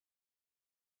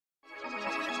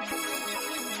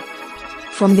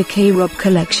From the K-Rob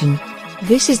collection.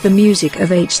 This is the music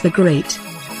of H the Great.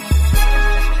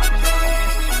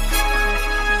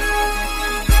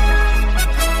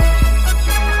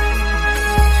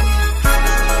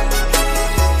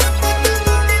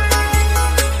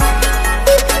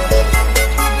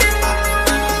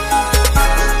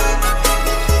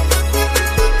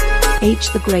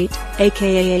 H the Great,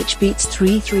 aka H Beats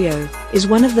 330, is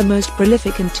one of the most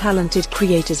prolific and talented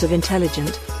creators of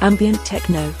intelligent, ambient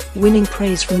techno, winning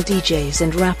praise from DJs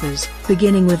and rappers,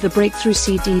 beginning with the breakthrough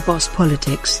CD Boss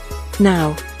Politics.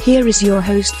 Now, here is your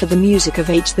host for the music of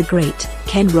H the Great,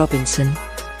 Ken Robinson.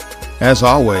 As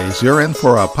always, you're in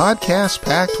for a podcast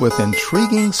packed with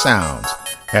intriguing sounds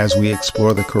as we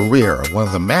explore the career of one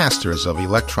of the masters of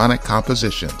electronic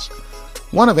compositions.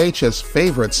 One of H's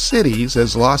favorite cities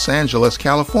is Los Angeles,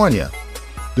 California.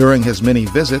 During his many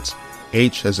visits,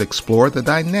 H has explored the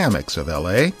dynamics of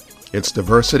LA, its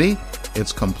diversity,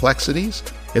 its complexities,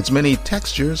 its many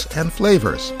textures and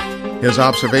flavors. His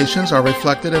observations are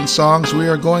reflected in songs we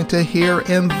are going to hear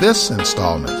in this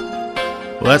installment.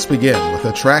 Let's begin with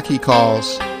a track he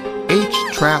calls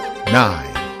H-Trap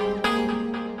 9.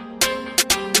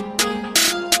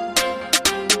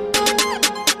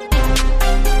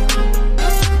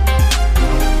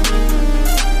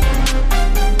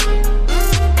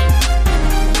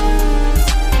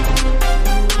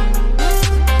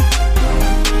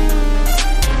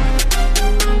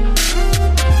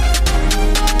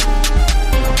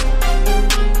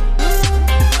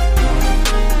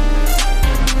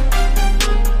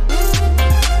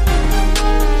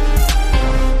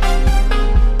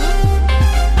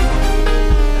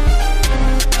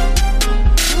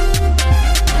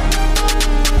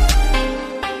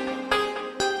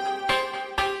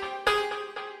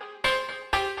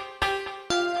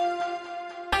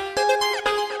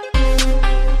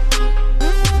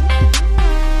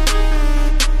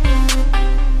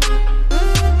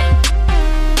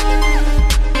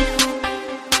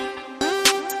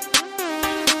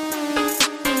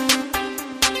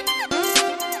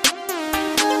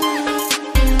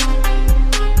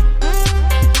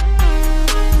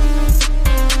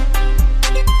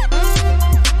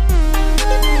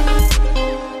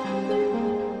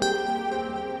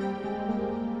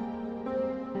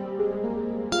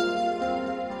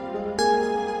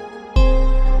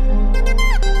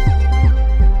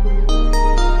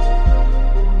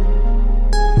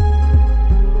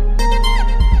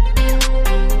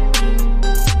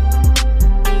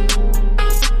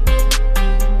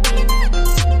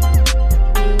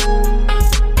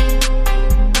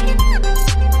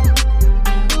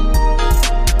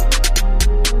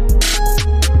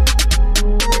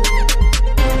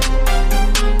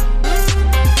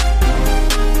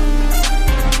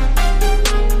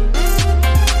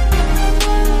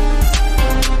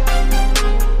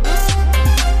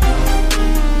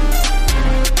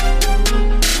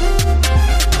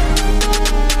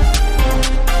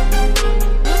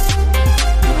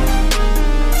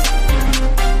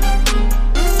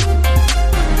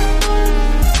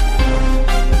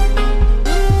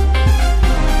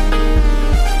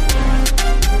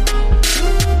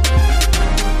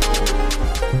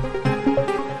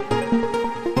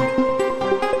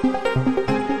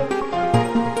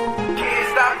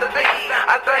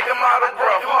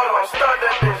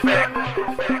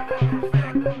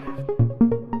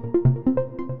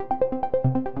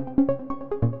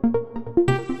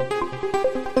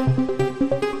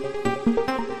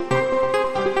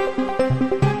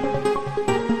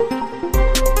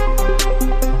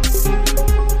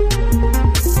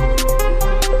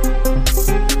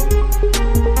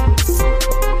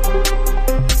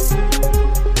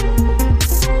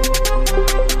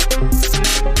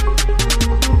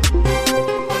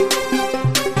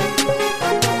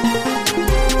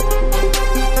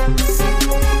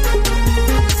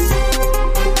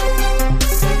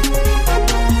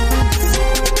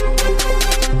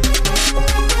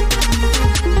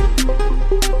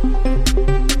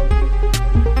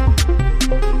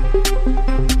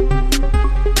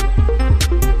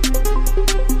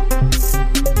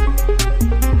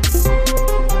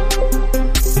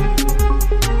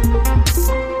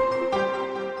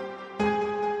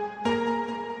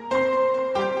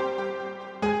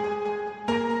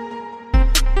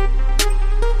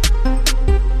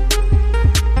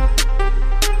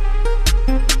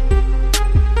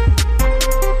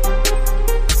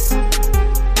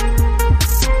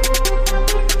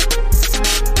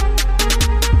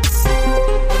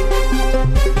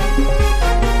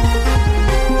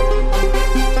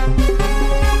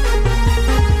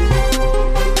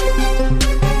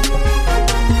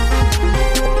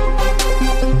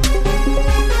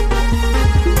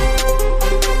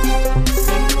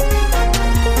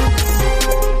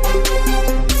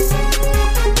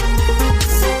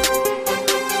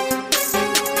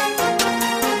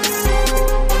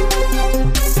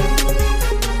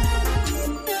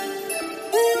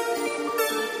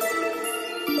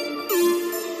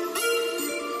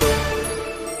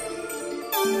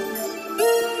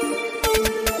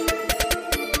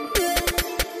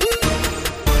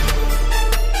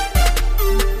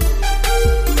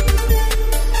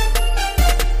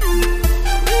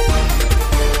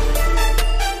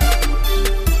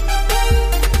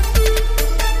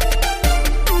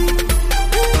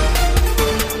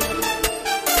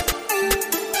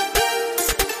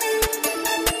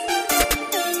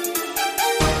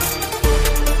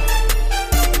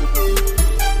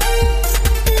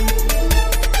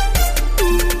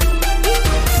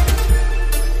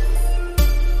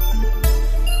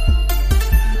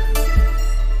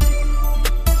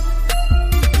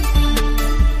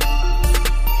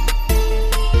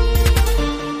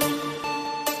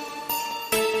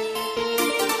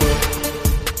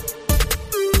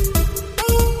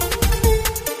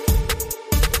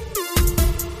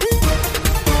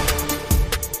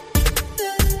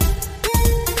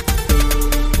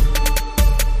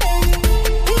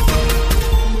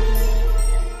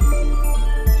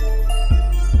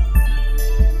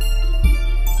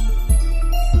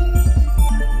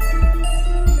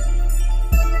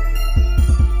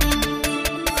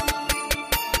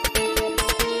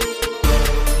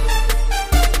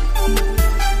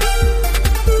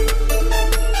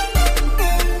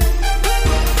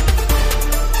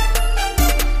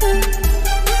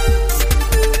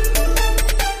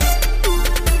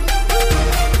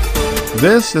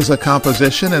 This is a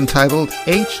composition entitled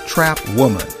H-Trap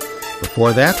Woman.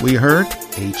 Before that, we heard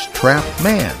H-Trap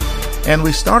Man. And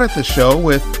we started the show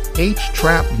with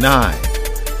H-Trap 9.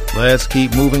 Let's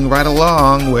keep moving right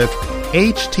along with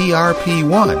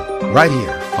HTRP1 right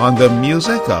here on the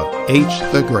music of H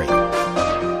the Great.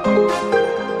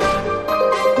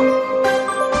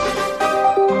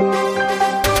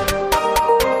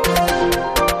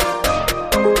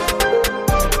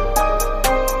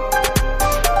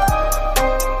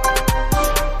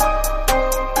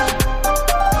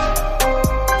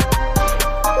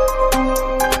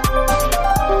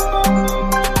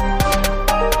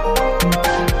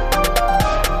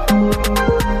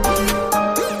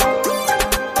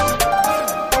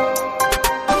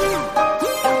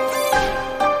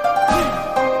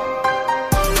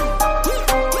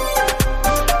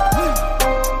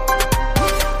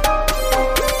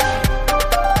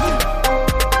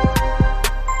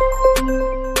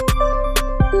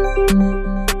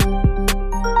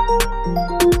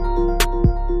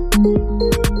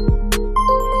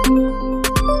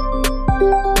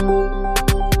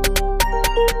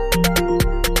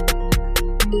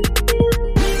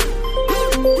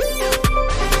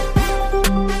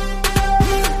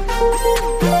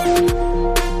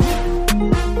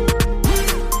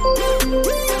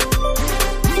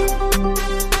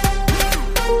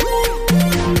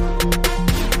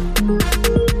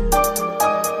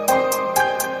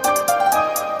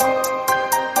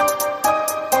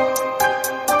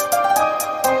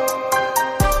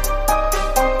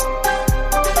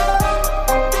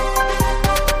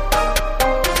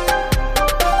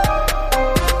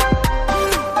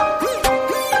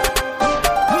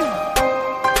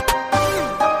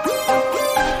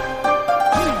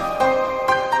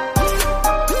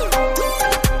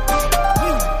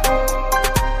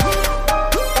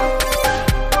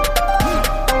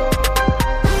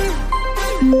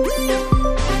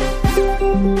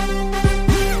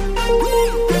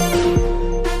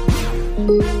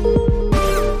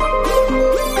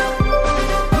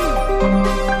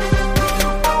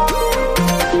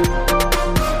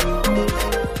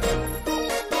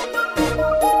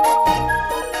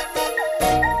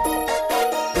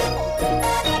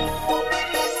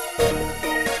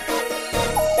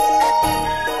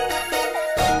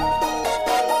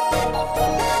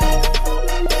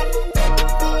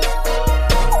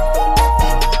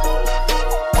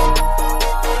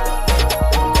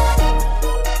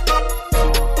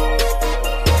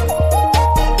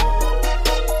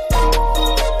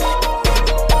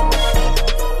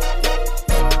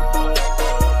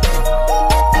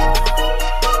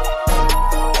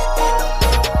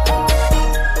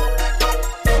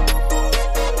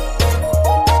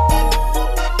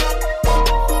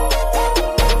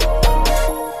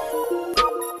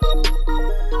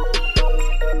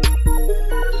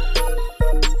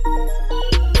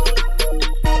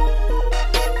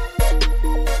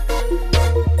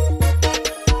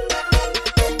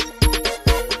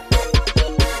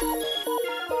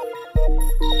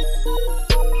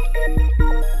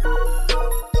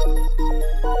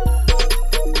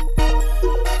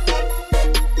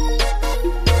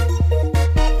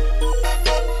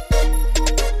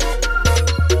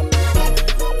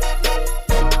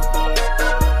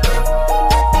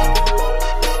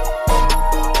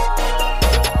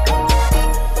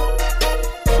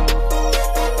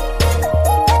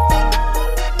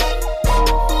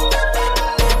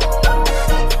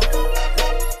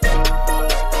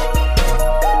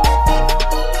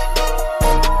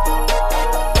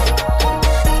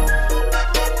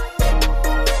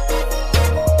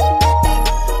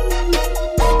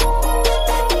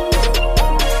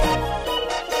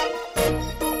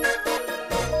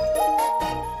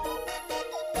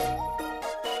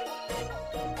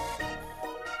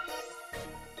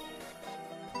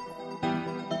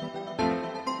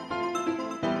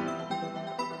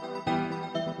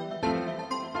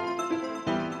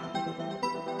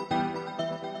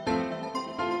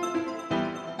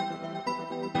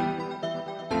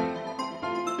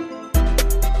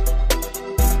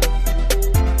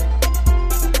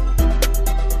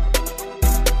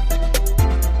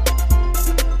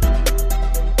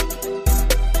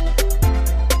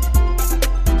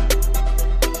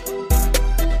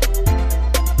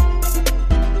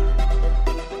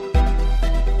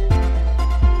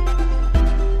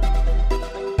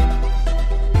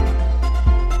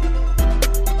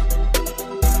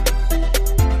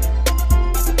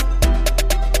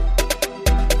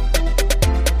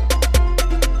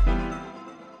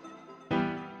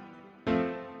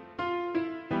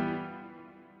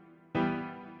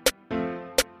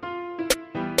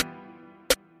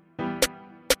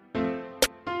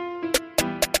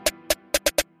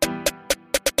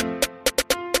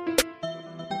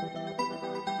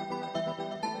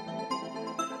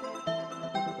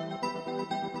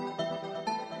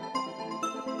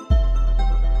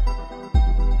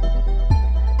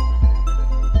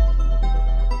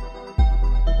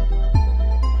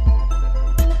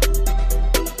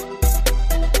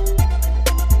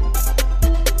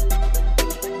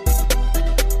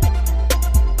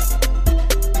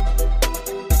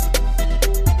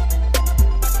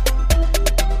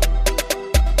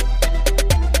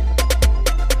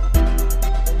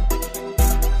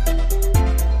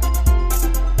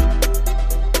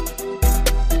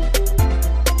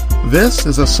 This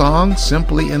is a song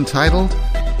simply entitled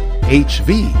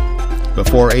HV.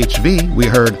 Before HV, we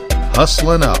heard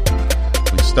Hustlin' Up.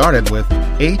 We started with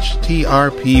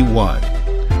HTRP1.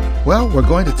 Well, we're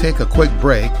going to take a quick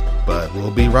break, but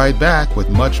we'll be right back with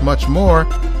much, much more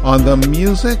on the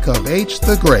music of H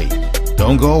the Great.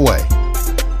 Don't go away.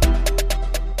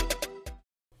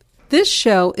 This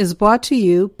show is brought to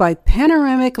you by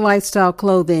Panoramic Lifestyle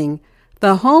Clothing,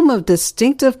 the home of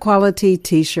distinctive quality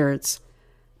t-shirts.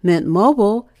 Mint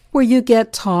Mobile, where you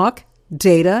get talk,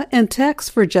 data, and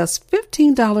text for just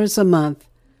 $15 a month.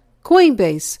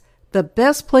 Coinbase, the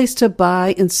best place to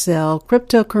buy and sell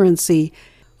cryptocurrency.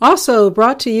 Also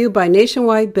brought to you by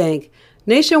Nationwide Bank.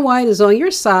 Nationwide is on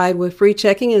your side with free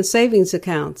checking and savings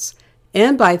accounts.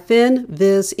 And by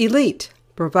FinViz Elite,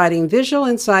 providing visual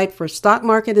insight for stock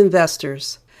market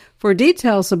investors. For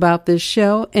details about this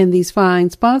show and these fine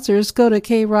sponsors, go to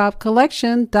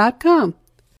krobcollection.com.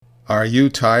 Are you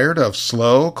tired of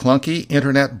slow, clunky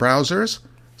internet browsers?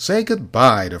 Say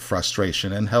goodbye to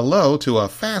frustration and hello to a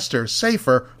faster,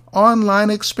 safer online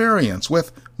experience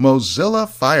with Mozilla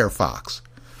Firefox.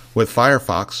 With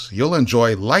Firefox, you'll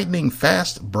enjoy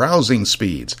lightning-fast browsing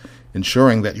speeds,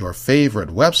 ensuring that your favorite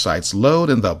websites load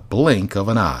in the blink of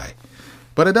an eye.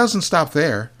 But it doesn't stop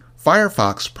there.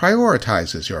 Firefox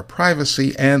prioritizes your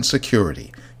privacy and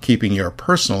security, keeping your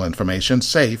personal information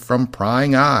safe from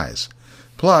prying eyes.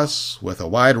 Plus, with a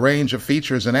wide range of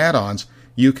features and add-ons,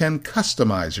 you can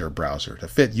customize your browser to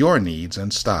fit your needs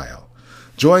and style.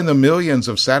 Join the millions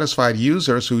of satisfied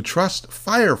users who trust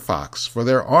Firefox for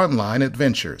their online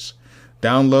adventures.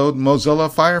 Download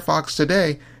Mozilla Firefox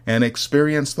today and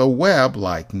experience the web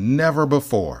like never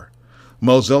before.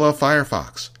 Mozilla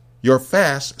Firefox, your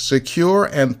fast, secure,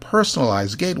 and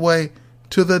personalized gateway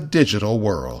to the digital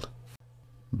world.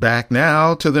 Back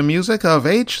now to the music of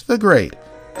H the Great.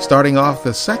 Starting off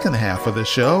the second half of the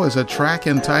show is a track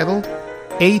entitled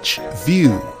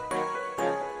H-View.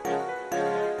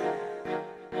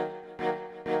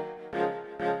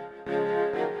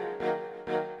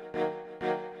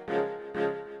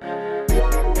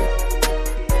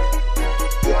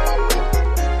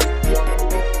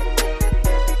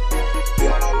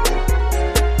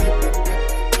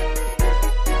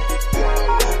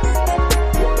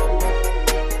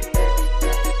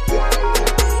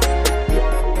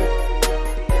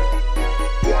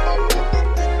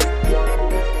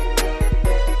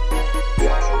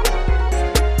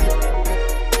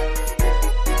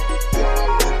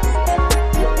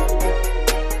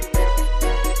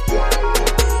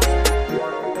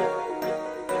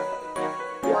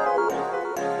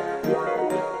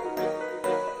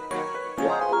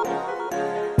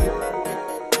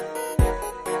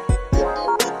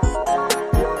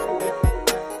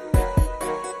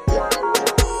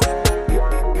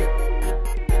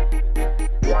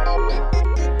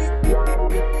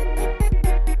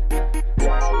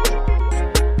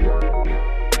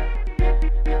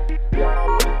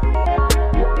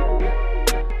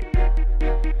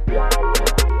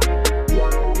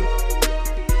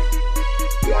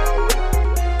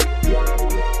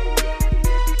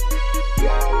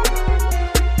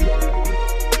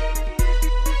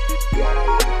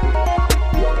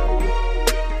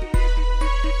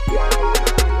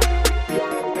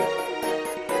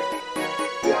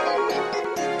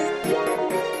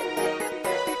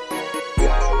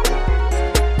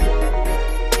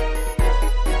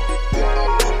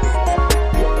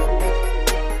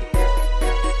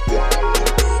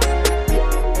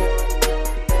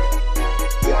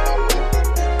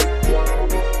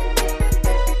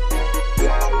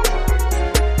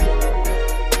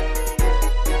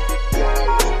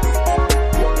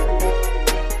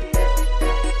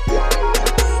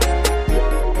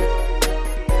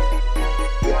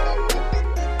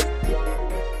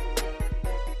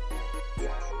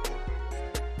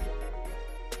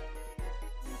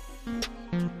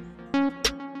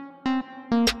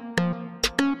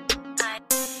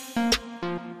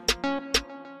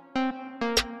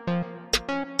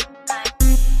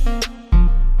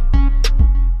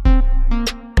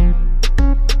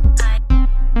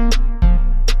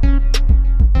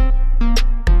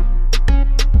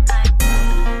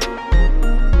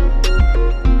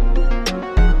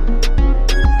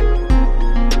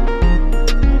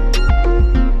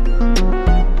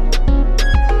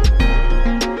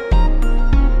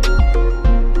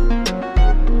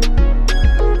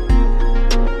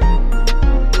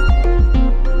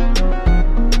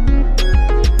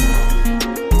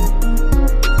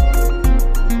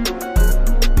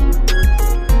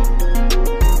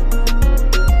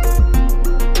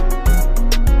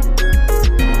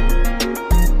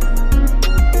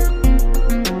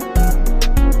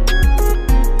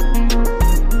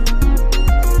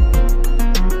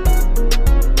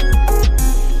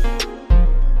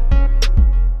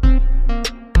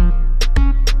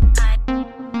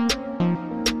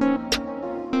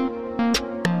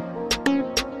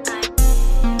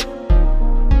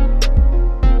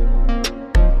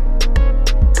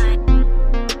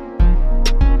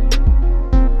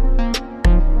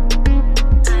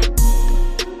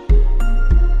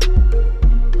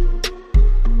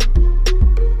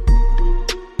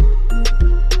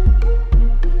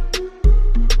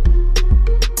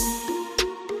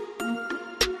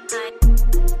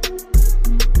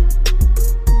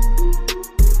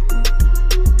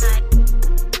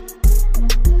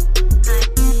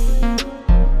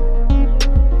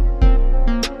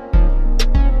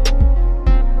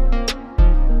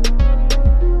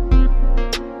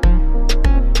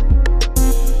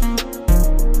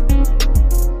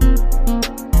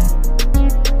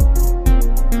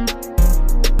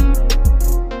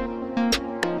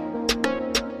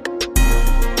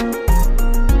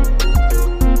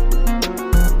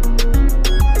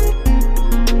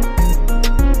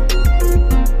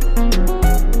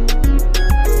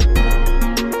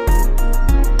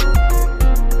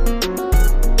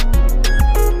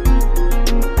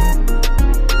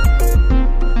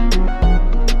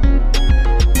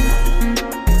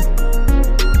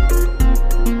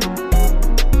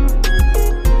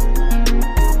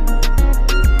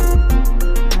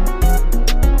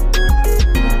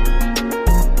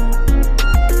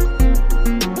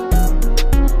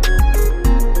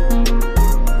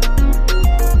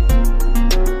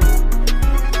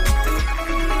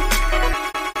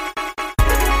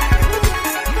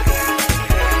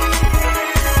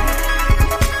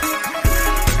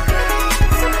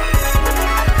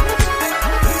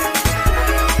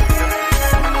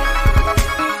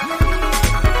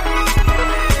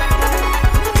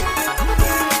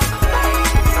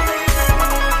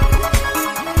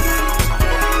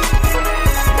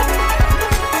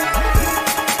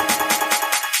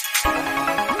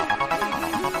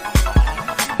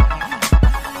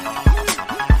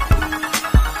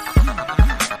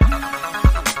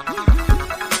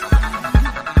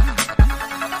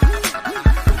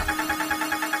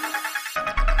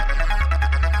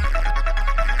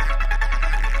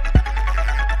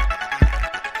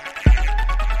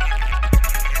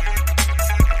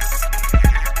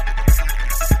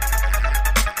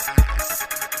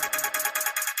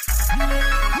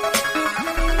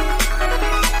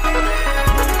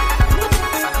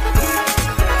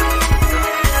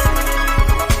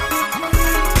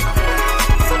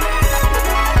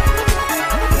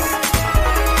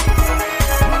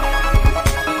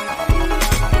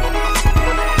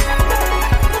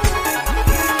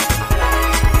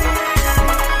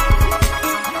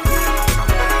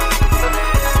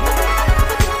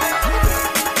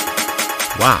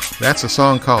 Wow, that's a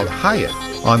song called Hyatt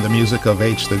on the music of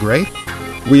H the Great.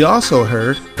 We also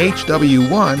heard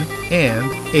HW1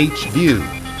 and H-View.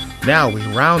 Now we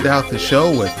round out the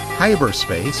show with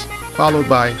Hyperspace, followed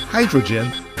by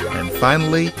Hydrogen, and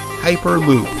finally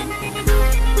Hyperloop.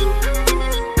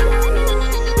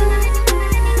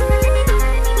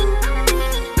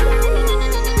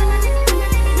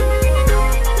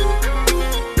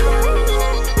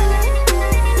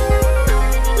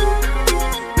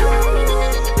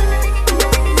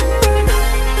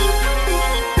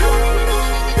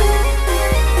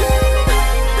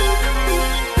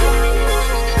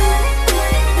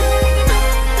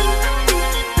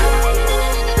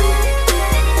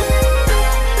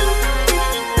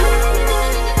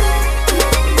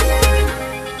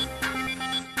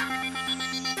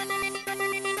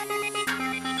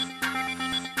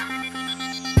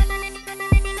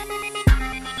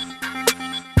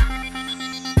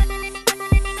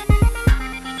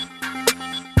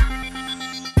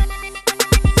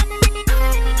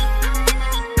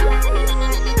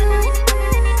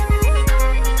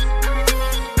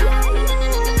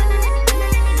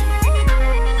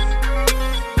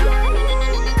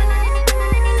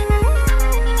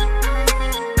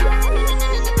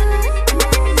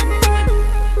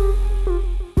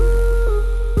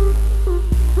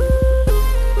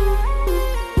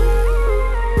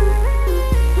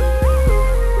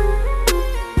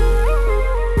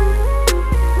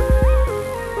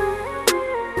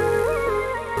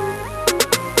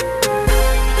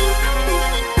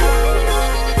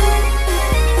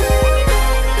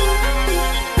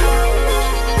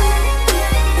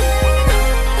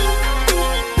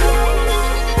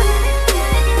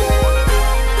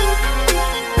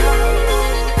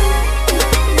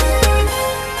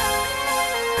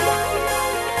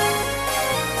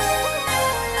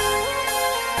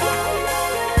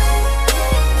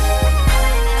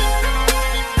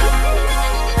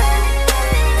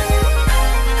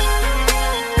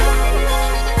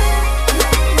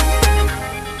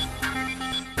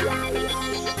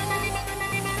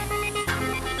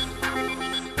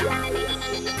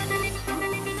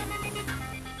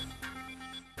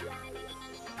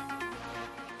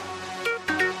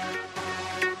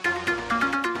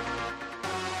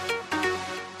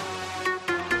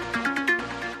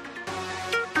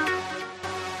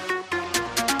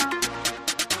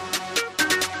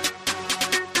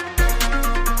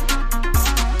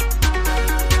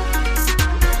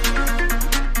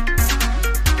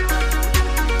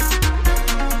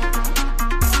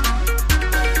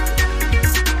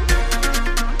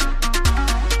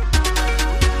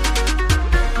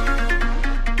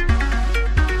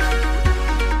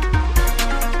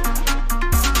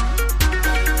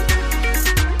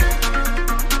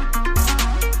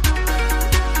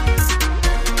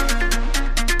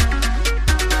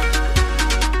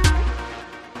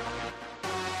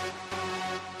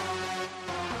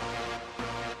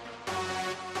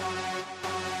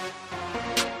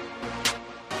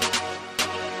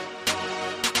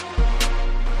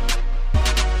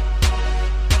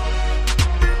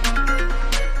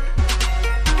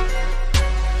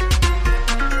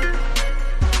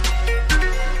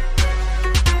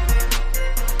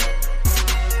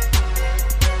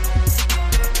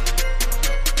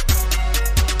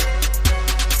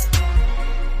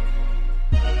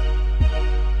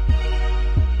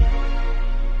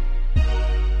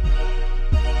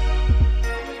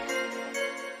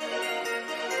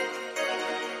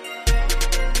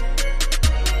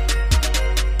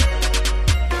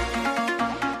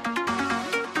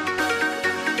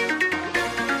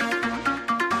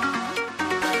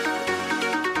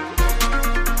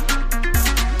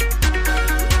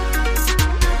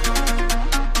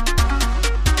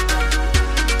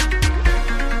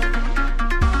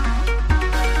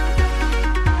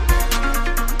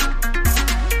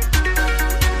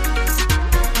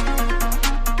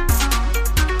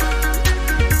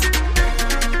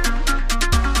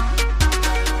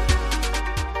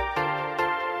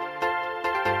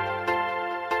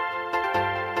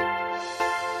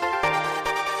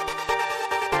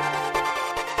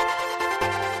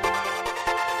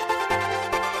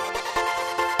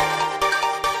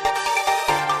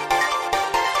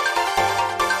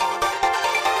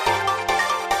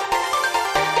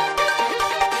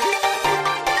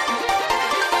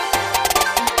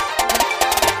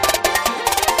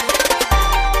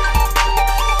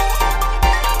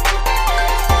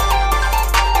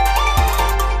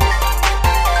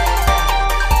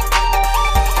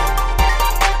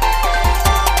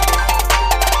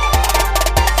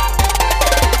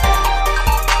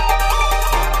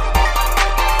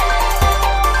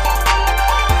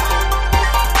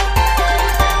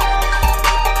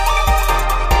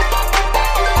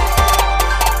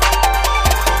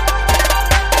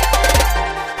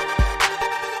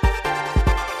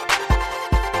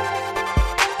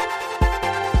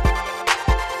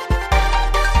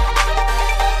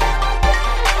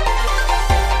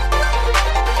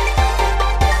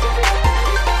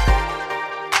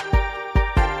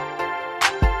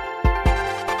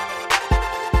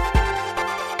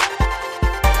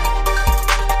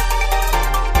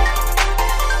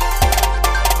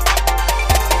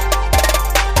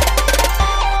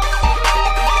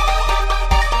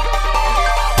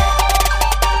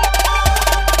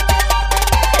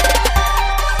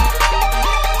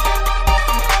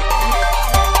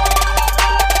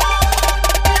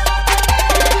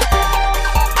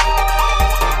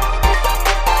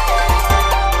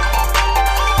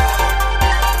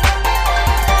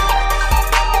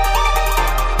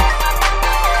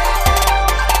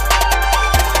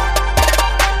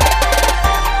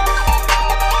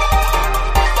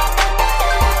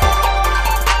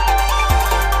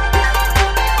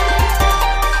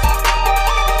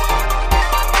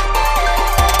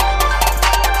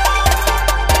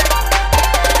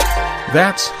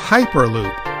 That's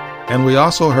Hyperloop. And we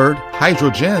also heard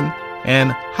Hydrogen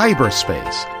and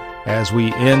Hyperspace as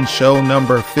we end show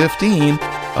number 15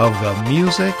 of The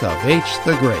Music of H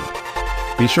the Great.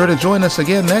 Be sure to join us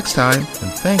again next time,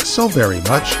 and thanks so very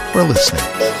much for listening.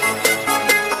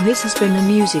 This has been The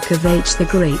Music of H the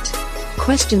Great.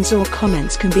 Questions or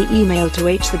comments can be emailed to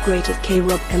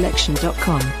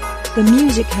hthegreat@krobcollection.com. The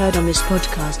music heard on this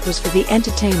podcast was for the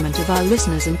entertainment of our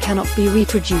listeners and cannot be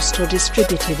reproduced or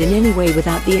distributed in any way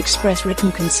without the express written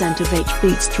consent of H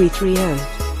Beats 330.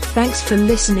 Thanks for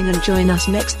listening and join us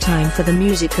next time for The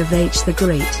Music of H the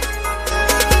Great.